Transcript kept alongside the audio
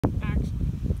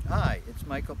Hi, it's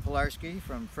Michael Pilarski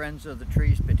from Friends of the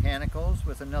Trees Botanicals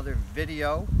with another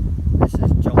video. This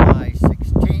is July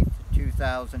 16th,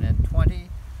 2020.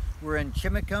 We're in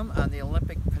Chimicum on the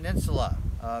Olympic Peninsula,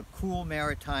 a cool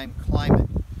maritime climate.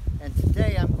 And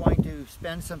today I'm going to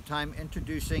spend some time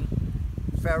introducing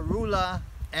Ferula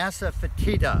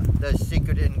Asafoetida, the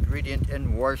secret ingredient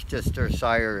in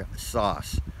Worcestershire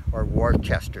sauce, or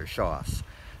Worcester sauce.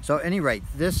 So at any rate,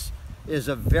 this is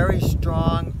a very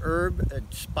strong herb and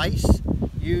spice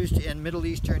used in Middle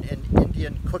Eastern and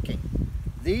Indian cooking.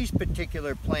 These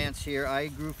particular plants here I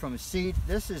grew from seed.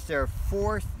 This is their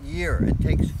 4th year. It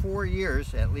takes 4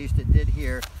 years, at least it did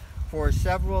here, for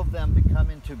several of them to come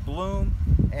into bloom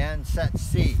and set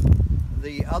seed.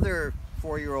 The other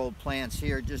 4-year-old plants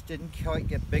here just didn't quite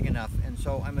get big enough, and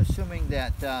so I'm assuming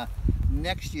that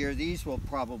next year these will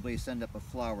probably send up a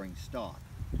flowering stalk.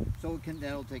 So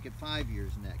that'll take it 5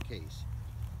 years in that case.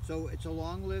 So it's a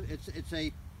long-lived,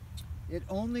 it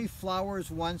only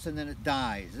flowers once and then it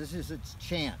dies. This is its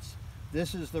chance.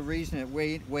 This is the reason it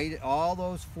waited all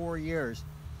those 4 years,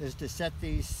 is to set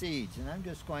these seeds. And I'm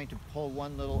just going to pull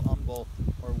one little umbel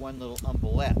or one little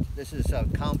umbellette. This is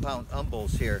compound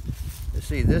umbels here. You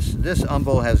see, this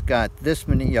umbel has got this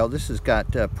many, this has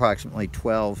got approximately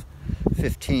 12,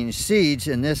 15 seeds,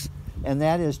 and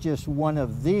that is just one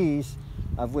of these,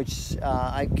 of which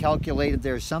I calculated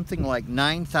there's something like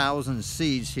 9,000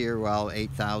 seeds here, well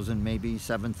 8,000, maybe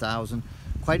 7,000,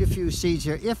 quite a few seeds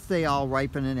here if they all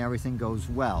ripen and everything goes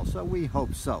well, so we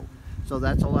hope so. So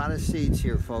that's a lot of seeds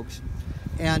here, folks.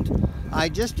 And I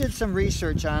just did some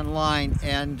research online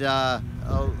and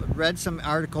read some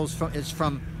articles it's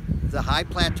from the high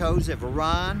plateaus of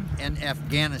Iran and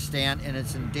Afghanistan, and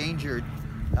it's endangered.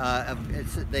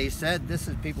 They said, this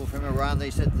is people from Iran, they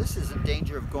said this is in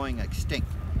danger of going extinct.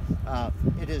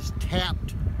 It is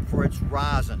tapped for its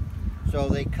rosin. So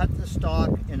they cut the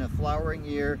stalk in a flowering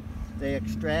year, they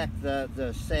extract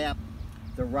the sap,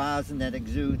 the rosin that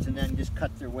exudes, and then just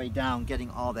cut their way down, getting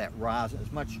all that rosin,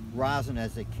 as much rosin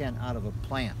as they can out of a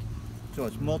plant. So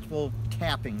it's multiple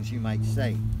tappings, you might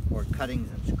say, or cuttings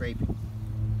and scraping.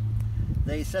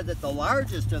 They said that the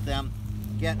largest of them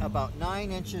get about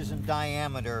 9 inches in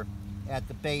diameter at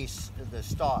the base of the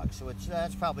stalk. So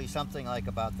that's probably something like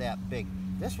about that big.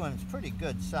 This one's pretty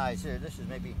good size here. This is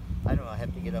maybe, I don't know, I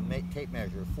have to get a tape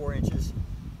measure, 4 inches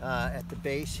at the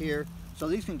base here. So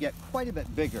these can get quite a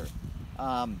bit bigger.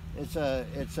 It's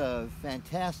a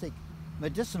fantastic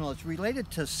medicinal. It's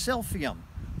related to silphium,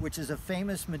 which is a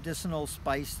famous medicinal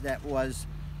spice that was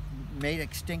made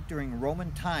extinct during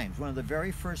Roman times. One of the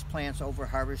very first plants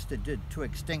over-harvested to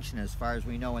extinction, as far as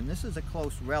we know, and this is a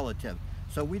close relative,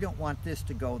 so we don't want this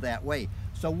to go that way.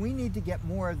 So we need to get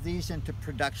more of these into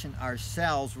production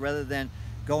ourselves rather than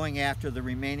going after the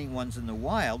remaining ones in the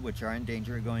wild, which are in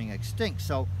danger of going extinct.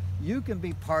 So you can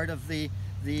be part of the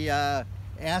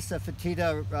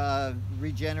Asafoetida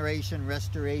regeneration,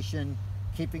 restoration,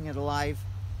 keeping it alive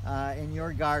in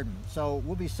your garden. So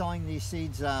we'll be sowing these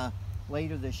seeds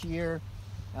later this year.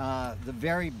 The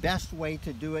very best way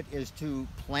to do it is to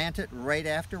plant it right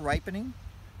after ripening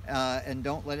and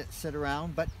don't let it sit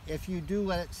around. But if you do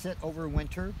let it sit over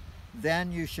winter,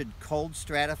 then you should cold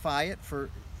stratify it for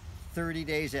 30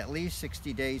 days at least.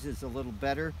 60 days is a little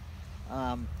better.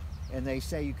 And they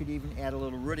say you could even add a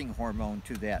little rooting hormone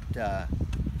to that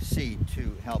seed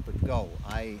to help it go.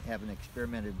 I haven't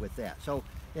experimented with that. So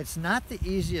it's not the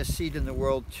easiest seed in the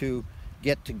world to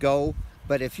get to go.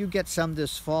 But if you get some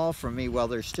this fall from me while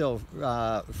they're still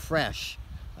fresh,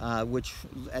 which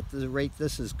at the rate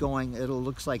this is going,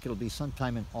 looks like it'll be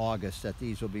sometime in August that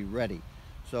these will be ready.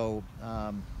 So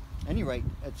any rate,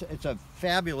 it's a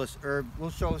fabulous herb. We'll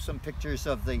show some pictures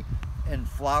of in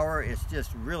flower. It's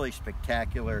just really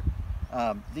spectacular.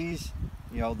 These,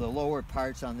 the lower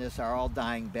parts on this are all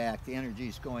dying back. The energy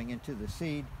is going into the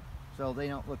seed, so they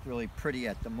don't look really pretty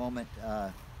at the moment,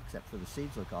 except for the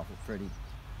seeds look awful pretty.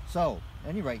 So,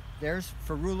 at any rate, there's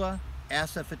Ferula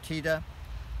Asafoetida,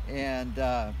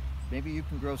 and maybe you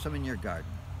can grow some in your garden.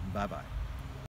 Bye-bye.